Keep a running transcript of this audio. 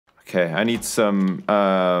Okay, I need some,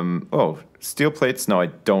 steel plates? No, I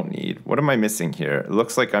don't need. What am I missing here? It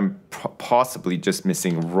looks like I'm possibly just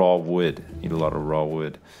missing raw wood. Need a lot of raw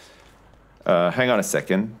wood. Hang on a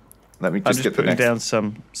second. Let me just get the next. putting down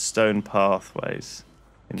some stone pathways.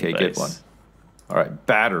 Okay, good one. All right,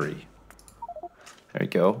 battery. There you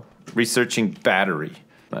go. Researching battery.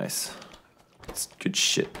 Nice. That's good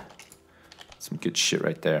shit. Some good shit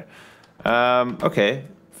right there. Okay.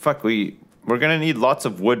 Fuck, we're gonna need lots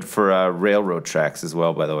of wood for railroad tracks as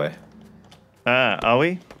well, by the way. Are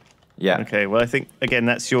we? Yeah. Okay, well, I think, again,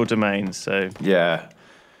 that's your domain, so... Yeah.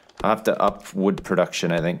 I'll have to up wood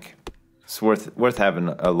production, I think. It's worth having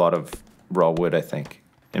a lot of raw wood, I think.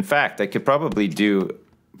 In fact, we could probably do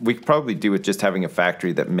with just having a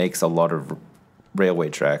factory that makes a lot of railway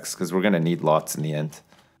tracks, because we're going to need lots in the end.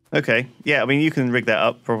 Okay, yeah, I mean, you can rig that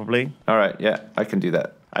up, probably. All right, yeah, I can do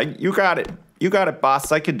that. You got it. You got it,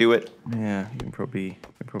 boss. I can do it. Yeah, you can probably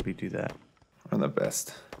do that. I'm the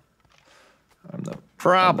best.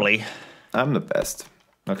 Probably. I'm the best.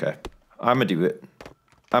 Okay. I'm going to do it.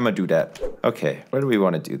 I'm going to do that. Okay, where do we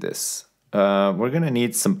want to do this? We're going to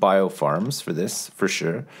need some biofarms for this, for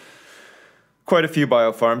sure. Quite a few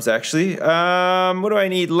biofarms, actually. What do I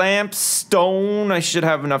need? Lamps, stone. I should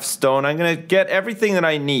have enough stone. I'm going to get everything that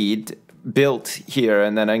I need built here,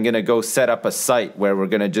 and then I'm going to go set up a site where we're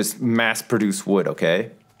going to just mass produce wood,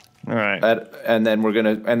 okay? All right. And then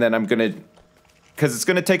I'm going to, because it's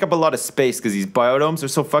going to take up a lot of space because these biodomes are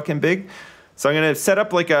so fucking big. So I'm going to set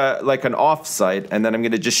up like an off site, and then I'm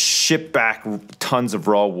going to just ship back tons of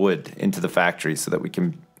raw wood into the factory so that we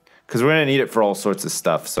can, because we're going to need it for all sorts of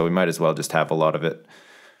stuff. So we might as well just have a lot of it.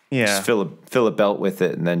 Yeah. Just fill a belt with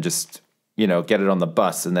it, and then just, get it on the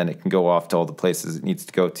bus, and then it can go off to all the places it needs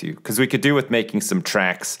to go to. Because we could do with making some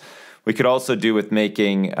tracks. We could also do with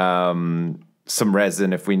making some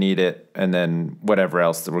resin if we need it, and then whatever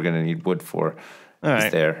else that we're going to need wood for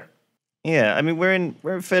is there. Yeah, I mean we're in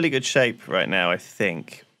fairly good shape right now. I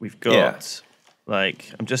think we've got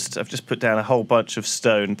I've just put down a whole bunch of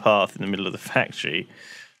stone path in the middle of the factory,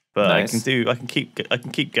 but nice. I can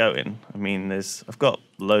keep going. I mean I've got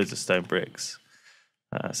loads of stone bricks,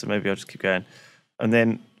 so maybe I'll just keep going. And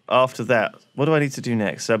then after that, what do I need to do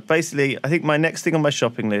next? So basically, I think my next thing on my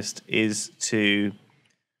shopping list is to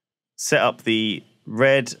set up the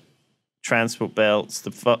red transport belts,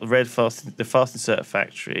 the fast inserter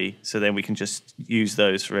factory, so then we can just use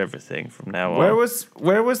those for everything from now on.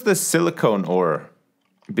 Where was the silicone ore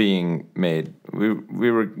being made? We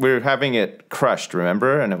were having it crushed,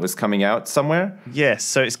 remember? And it was coming out somewhere? Yes,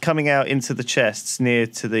 so it's coming out into the chests near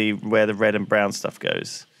to where the red and brown stuff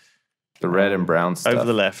goes. The red and brown stuff. Over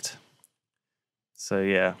the left. So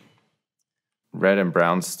yeah. Red and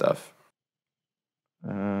brown stuff.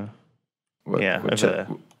 Over there.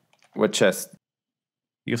 What chest?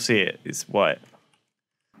 You'll see it. It's white.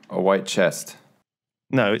 A white chest.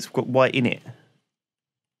 No, it's got white in it.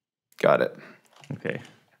 Got it. Okay.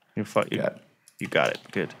 You got it.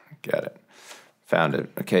 Good. Got it. Found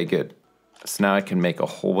it. Okay, good. So now I can make a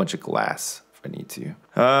whole bunch of glass if I need to.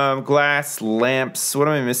 Glass, lamps. What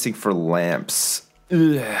am I missing for lamps?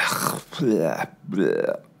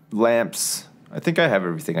 Lamps. I think I have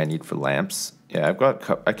everything I need for lamps. Yeah,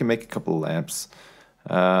 I can make a couple of lamps.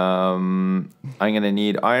 I'm gonna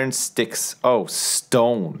need iron sticks. Oh,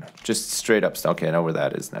 stone. Just straight up stone. Okay, I know where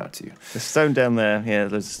that is now too. There's stone down there. Yeah,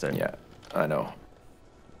 there's stone. Yeah, I know.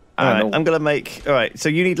 All right, I'm gonna make. All right, so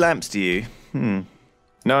you need lamps, do you?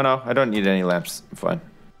 No, I don't need any lamps. I'm fine.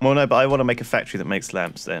 Well, no, but I want to make a factory that makes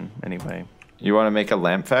lamps. Then, anyway. You want to make a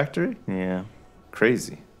lamp factory? Yeah.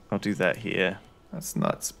 Crazy. I'll do that here. That's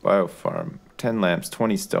nuts. Biofarm. 10 lamps,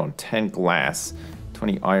 20 stone, 10 glass,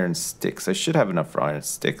 20 iron sticks. I should have enough for iron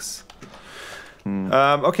sticks.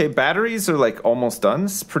 Okay, batteries are like almost done.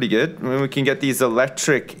 It's pretty good. I mean, we can get these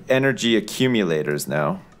electric energy accumulators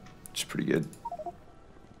now, which is pretty good.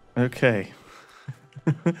 Okay.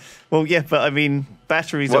 Well, yeah, but I mean,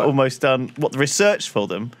 batteries are almost done. What, the research for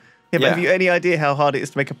them? Yeah, but have you any idea how hard it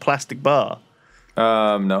is to make a plastic bar?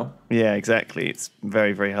 No. Yeah, exactly. It's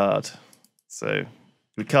very, very hard. So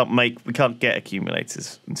we can't get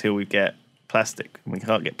accumulators until we get plastic. We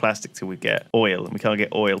can't get plastic till we get oil, and we can't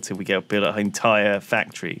get oil till we build an entire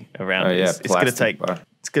factory around it. Yeah,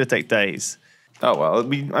 it's gonna take days. Oh well,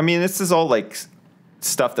 I mean, this is all like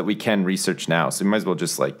stuff that we can research now, so we might as well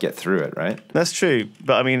just like get through it, right? That's true,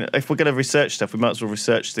 but I mean, if we're gonna research stuff, we might as well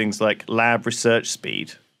research things like lab research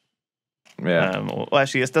speed. Yeah.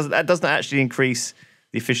 Actually, that doesn't actually increase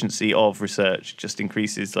the efficiency of research. It just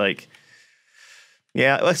increases like.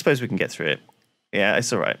 Yeah, I suppose we can get through it. Yeah,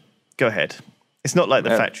 it's all right. Go ahead. It's not like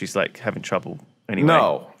the factory's like having trouble anyway.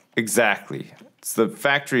 No, exactly. So the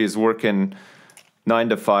factory is working 9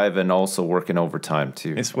 to 5 and also working overtime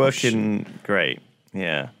too. It's working great.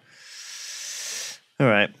 Yeah. All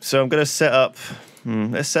right. So I'm going to set up.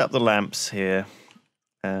 Let's set up the lamps here,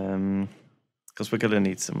 because we're going to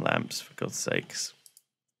need some lamps for God's sakes.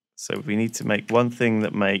 So we need to make one thing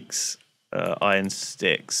that makes iron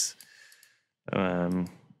sticks, in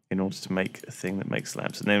order to make a thing that makes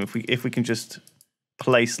lamps. And then if we can just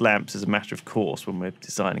place lamps as a matter of course when we're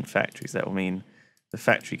designing factories, that will mean the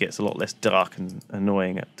factory gets a lot less dark and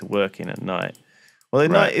annoying to work in at night. Well, the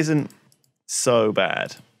night isn't so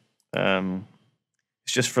bad.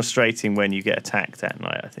 It's just frustrating when you get attacked at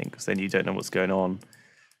night, I think, because then you don't know what's going on,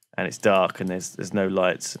 and it's dark and there's no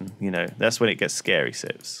lights, and that's when it gets scary.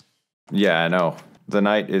 Sips. Yeah, I know. The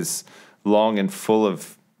night is long and full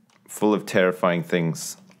of terrifying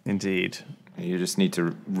things. Indeed. You just need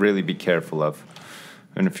to really be careful of,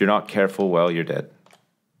 and if you're not careful, well, you're dead.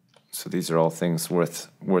 So these are all things worth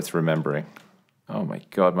remembering. Oh my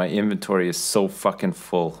god, my inventory is so fucking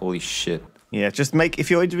full. Holy shit. Yeah,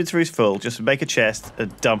 if your inventory is full, just make a chest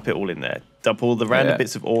and dump it all in there. Dump all the random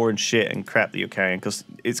bits of ore and shit and crap that you're carrying, because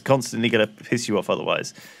it's constantly going to piss you off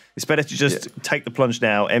otherwise. It's better to just take the plunge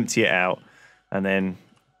now, empty it out, and then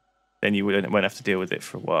you won't have to deal with it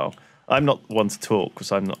for a while. I'm not one to talk,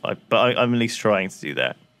 because I'm at least trying to do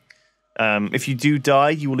that. If you do die,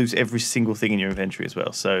 you will lose every single thing in your inventory as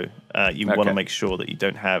well. So you want to make sure that you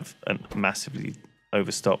don't have a massively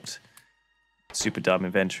overstocked, super dumb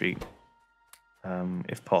inventory,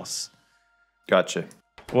 if poss. Gotcha.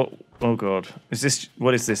 What? Oh god,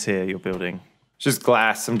 what is this here you're building? Just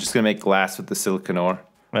glass. I'm just gonna make glass with the silicon ore.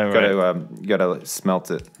 Oh, right. Gotta smelt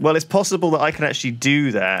it. Well, it's possible that I can actually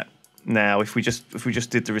do that now if we just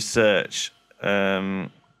did the research.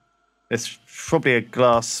 There's probably a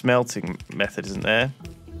glass smelting method, isn't there?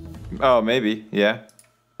 Oh, maybe, yeah.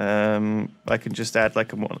 I can just add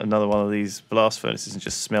like another one of these blast furnaces and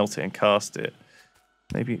just smelt it and cast it.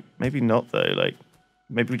 Maybe not though. Like,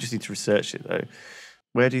 maybe we just need to research it though.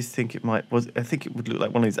 Where do you think it might? I think it would look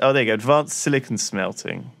like one of these. Oh, there you go. Advanced silicon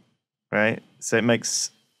smelting, right? So it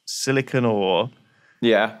makes silicon ore.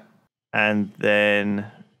 Yeah. And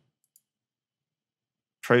then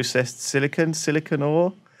processed silicon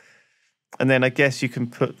ore. And then I guess you can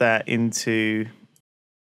put that into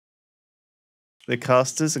the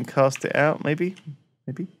casters and cast it out, maybe.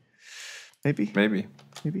 It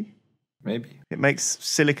makes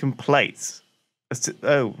silicon plates.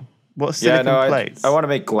 What silicon plates? I want to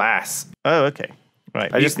make glass. Oh, okay.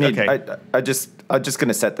 Right. I'm just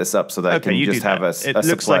gonna set this up so that I can just have a It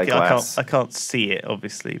looks supply like glass. I can't see it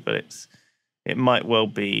obviously, but it might well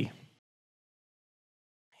be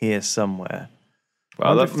here somewhere.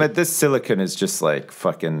 Well, this silicon is just like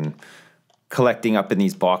fucking collecting up in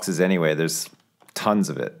these boxes anyway. There's tons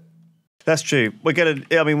of it. That's true. We're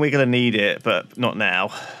gonna need it, but not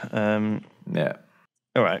now. Yeah.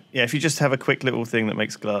 All right. Yeah. If you just have a quick little thing that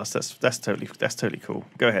makes glass, that's totally cool.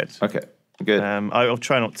 Go ahead. Okay. Good. I'll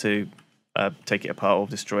try not to take it apart or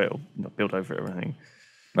destroy it or not build over it or anything.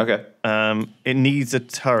 Okay. It needs a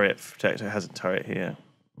turret protector. It has a turret here.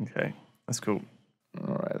 Okay. That's cool.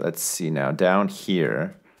 All right. Let's see now. Down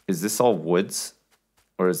here, is this all woods,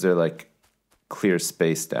 or is there like clear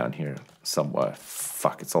space down here somewhat?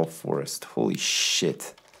 Fuck, it's all forest. Holy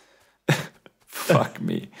shit. Fuck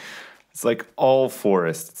me. It's like all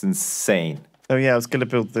forest. It's insane. Oh yeah, I was gonna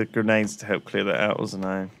build the grenades to help clear that out, wasn't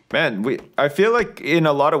I? Man, I feel like in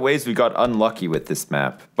a lot of ways we got unlucky with this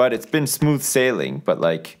map, but it's been smooth sailing. But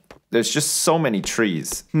like, there's just so many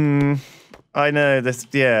trees. I know.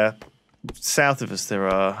 Yeah. South of us there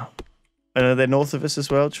are. And are there north of us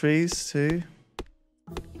as well trees too?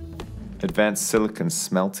 Advanced silicon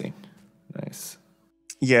smelting. Nice.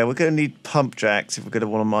 Yeah, we're going to need pump jacks if we're going to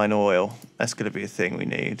want to mine oil. That's going to be a thing we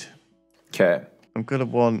need. Okay. I'm going to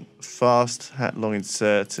want fast hat-long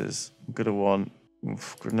inserters. I'm going to want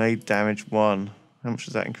grenade damage 1. How much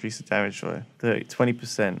does that increase the damage by?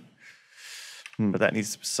 20%. But that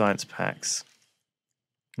needs some science packs.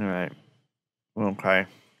 All right. Okay.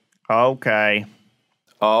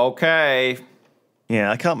 Yeah,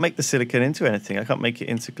 I can't make the silicon into anything. I can't make it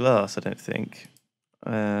into glass, I don't think.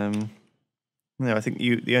 No, I think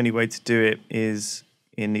the only way to do it is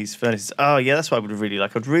in these furnaces. Oh, yeah, that's what I would really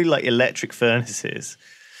like. I'd really like electric furnaces.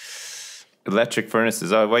 Electric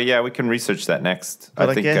furnaces. Oh, well, yeah, we can research that next.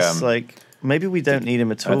 But I guess, maybe we don't need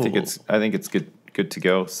them at all. I think it's good to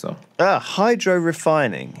go. So hydro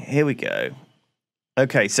refining. Here we go.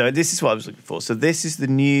 Okay, so this is what I was looking for. So this is the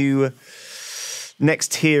new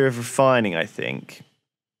next tier of refining, I think.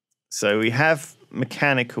 So we have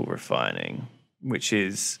mechanical refining, which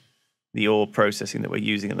is the ore processing that we're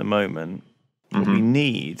using at the moment. But we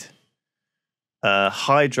need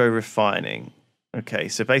hydro refining. Okay,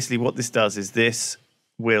 so basically what this does is this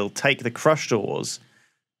will take the crushed ores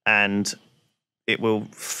and it will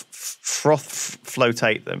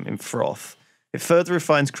flotate them in froth. It further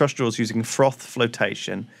refines crushed ores using froth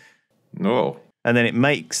flotation. No. And then it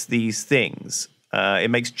makes these things. It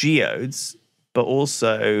makes geodes, but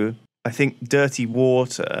also, I think, dirty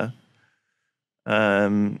water.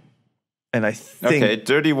 And I think... Okay,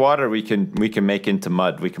 dirty water we can make into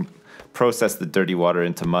mud. We can process the dirty water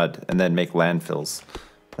into mud and then make landfills.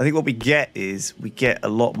 I think what we get is we get a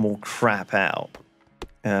lot more crap out.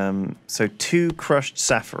 So 2 crushed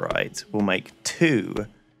saphirite will make 2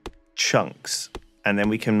 chunks, and then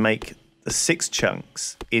we can make the 6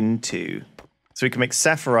 chunks into... So we can make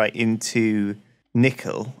saphirite into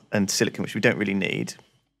nickel and silicon, which we don't really need.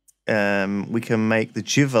 We can make the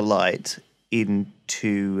jivalite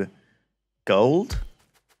into gold.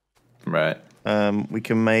 Right. We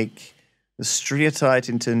can make the striatite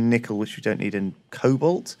into nickel, which we don't need, and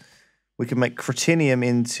cobalt. We can make cretinium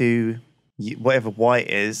into whatever white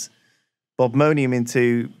is, bobmonium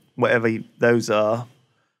into whatever those are,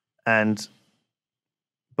 and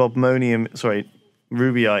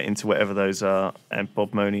rubyite into whatever those are, and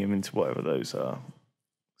bobmonium into whatever those are.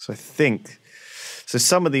 So I think, so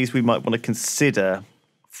some of these we might want to consider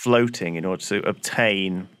floating in order to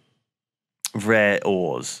obtain rare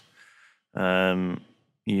ores.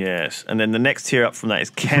 Yes, and then the next tier up from that is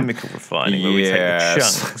chemical refining, where we take the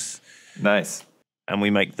chunks. Nice. And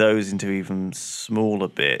we make those into even smaller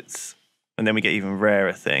bits, and then we get even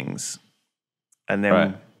rarer things. And then,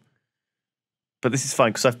 right. But this is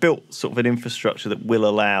fine because I've built sort of an infrastructure that will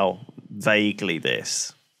allow vaguely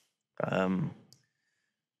this. I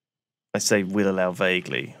say will allow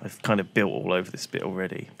vaguely. I've kind of built all over this bit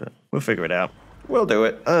already, but we'll figure it out. We'll do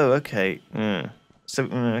it. Oh, okay.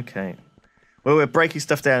 Okay. Well, we're breaking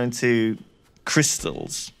stuff down into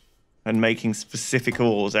crystals and making specific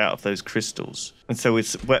ores out of those crystals. And so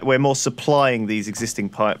we're more supplying these existing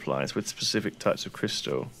pipelines with specific types of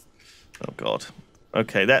crystal. Oh, God.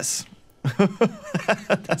 Okay, that's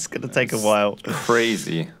that's going to take a while.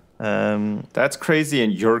 Crazy. That's crazy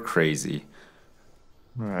and you're crazy.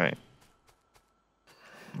 Right.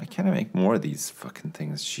 Why can't I make more of these fucking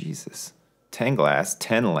things? Jesus. 10 glass,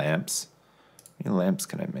 10 lamps. How many lamps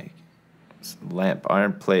can I make? Lamp,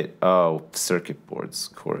 iron plate. Oh, circuit boards,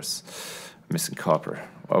 of course. Missing copper.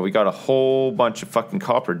 Well, we got a whole bunch of fucking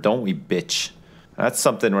copper, don't we, bitch? That's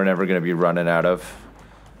something we're never going to be running out of.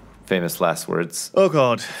 Famous last words. Oh,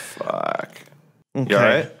 God. Fuck. Okay. You all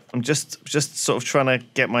right? I'm just sort of trying to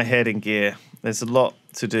get my head in gear. There's a lot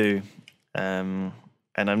to do, and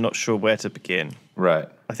I'm not sure where to begin. Right.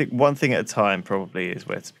 I think one thing at a time probably is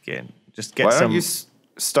where to begin. Just get Why don't you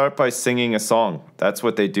start by singing a song? That's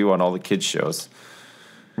what they do on all the kids' shows.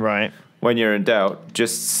 Right. When you're in doubt,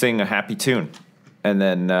 just sing a happy tune, and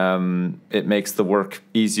then it makes the work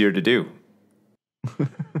easier to do.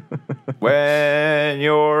 When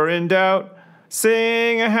you're in doubt,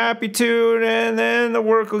 sing a happy tune, and then the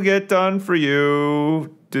work will get done for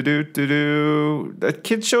you. Do-do-do-do. The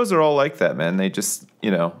kids' shows are all like that, man. They just,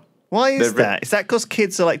 Why is that? Is that because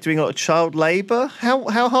kids are like doing a lot of child labour?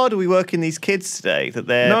 How hard are we working these kids today that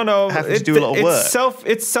they're having to do a lot of work?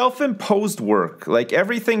 It's self-imposed work. Like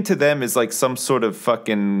everything to them is like some sort of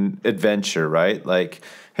fucking adventure, right? Like,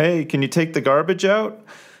 hey, can you take the garbage out?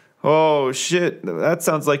 Oh shit, that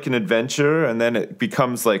sounds like an adventure, and then it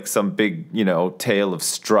becomes like some big, tale of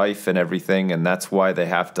strife and everything, and that's why they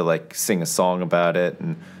have to like sing a song about it.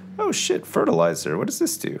 And oh shit, fertilizer. What does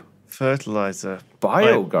this do? Fertilizer.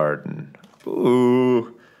 Biogarden.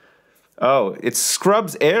 Ooh. Oh, it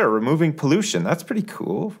scrubs air, removing pollution. That's pretty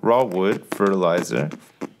cool. Raw wood, fertilizer.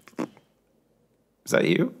 Is that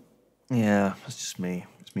you? Yeah, that's just me.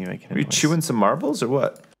 It's me making it. Are you chewing some marbles or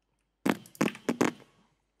what?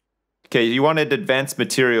 Okay, you wanted advanced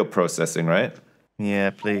material processing, right? Yeah,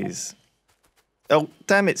 please. Oh,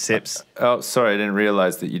 damn it, Sips. Oh, sorry, I didn't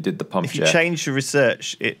realize that you did the pump If you jack. change your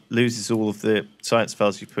research, it loses all of the science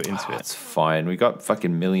files you put into it. It's fine. We got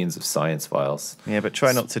fucking millions of science files. Yeah, but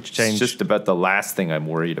try not to change. It's just about the last thing I'm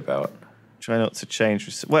worried about. Try not to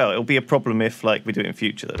change. Well, it'll be a problem if, like, we do it in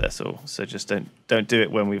future, that's all. So just don't do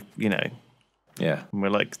it when we've, Yeah. when we're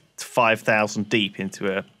like 5,000 deep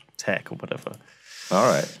into a tech or whatever.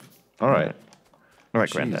 All right. All right. All right,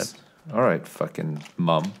 Granddad. All right, fucking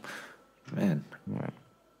mum. Man. Right.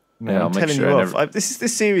 Yeah, I'm telling you off.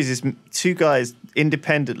 This series is 2 guys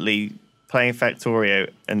independently playing Factorio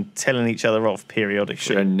and telling each other off periodically.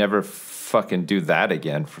 Should I never fucking do that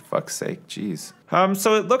again, for fuck's sake. Jeez.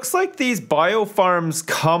 So it looks like these biofarms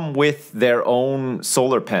come with their own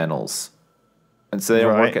solar panels. and so they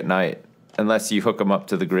don't work Right. at night unless you hook them up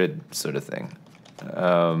to the grid, sort of thing.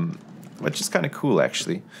 Which is kind of cool,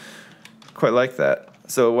 actually. Quite like that.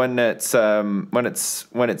 So when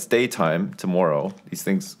it's daytime tomorrow, these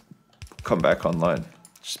things come back online,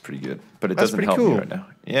 which is pretty good. But it That's doesn't pretty help cool. me right now.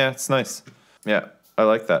 Yeah, it's nice. Yeah, I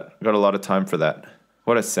like that. I got a lot of time for that.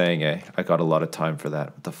 What a saying, eh? I got a lot of time for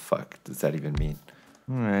that. What the fuck does that even mean?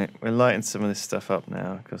 All right, we're lighting some of this stuff up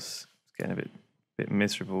now because it's getting a bit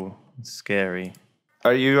miserable and scary.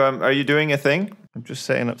 Are you doing a thing? I'm just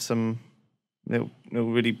setting up some little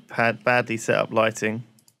really badly set up lighting.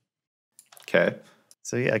 Okay.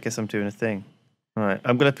 So yeah, I guess I'm doing a thing. All right,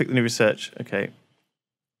 I'm gonna pick the new research. Okay,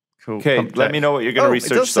 cool. Okay, Pump let jack. me know what you're going to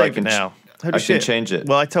research It does so I save can it now. I can change it.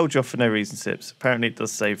 Well, I told you off for no reason, Sips. Apparently, it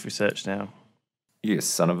does save research now. You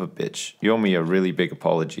son of a bitch. You owe me a really big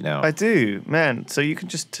apology now. I do, man. So you can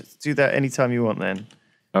just do that anytime you want then.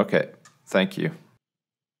 Okay. Thank you.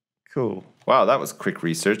 Cool. Wow, that was quick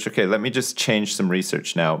research. Okay, let me just change some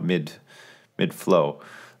research now mid flow.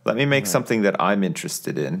 Let me make something that I'm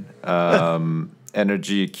interested in.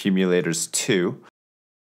 Energy accumulators 2.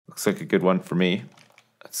 Looks like a good one for me.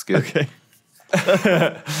 That's good. Okay.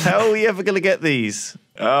 How are we ever going to get these?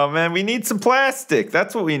 Oh man, we need some plastic.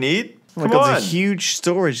 That's what we need. Oh my Come God, on. it's a huge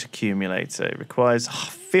storage accumulator. It requires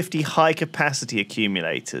 50 high-capacity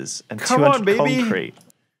accumulators and Come 200 on, baby. concrete.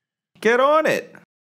 Get on it.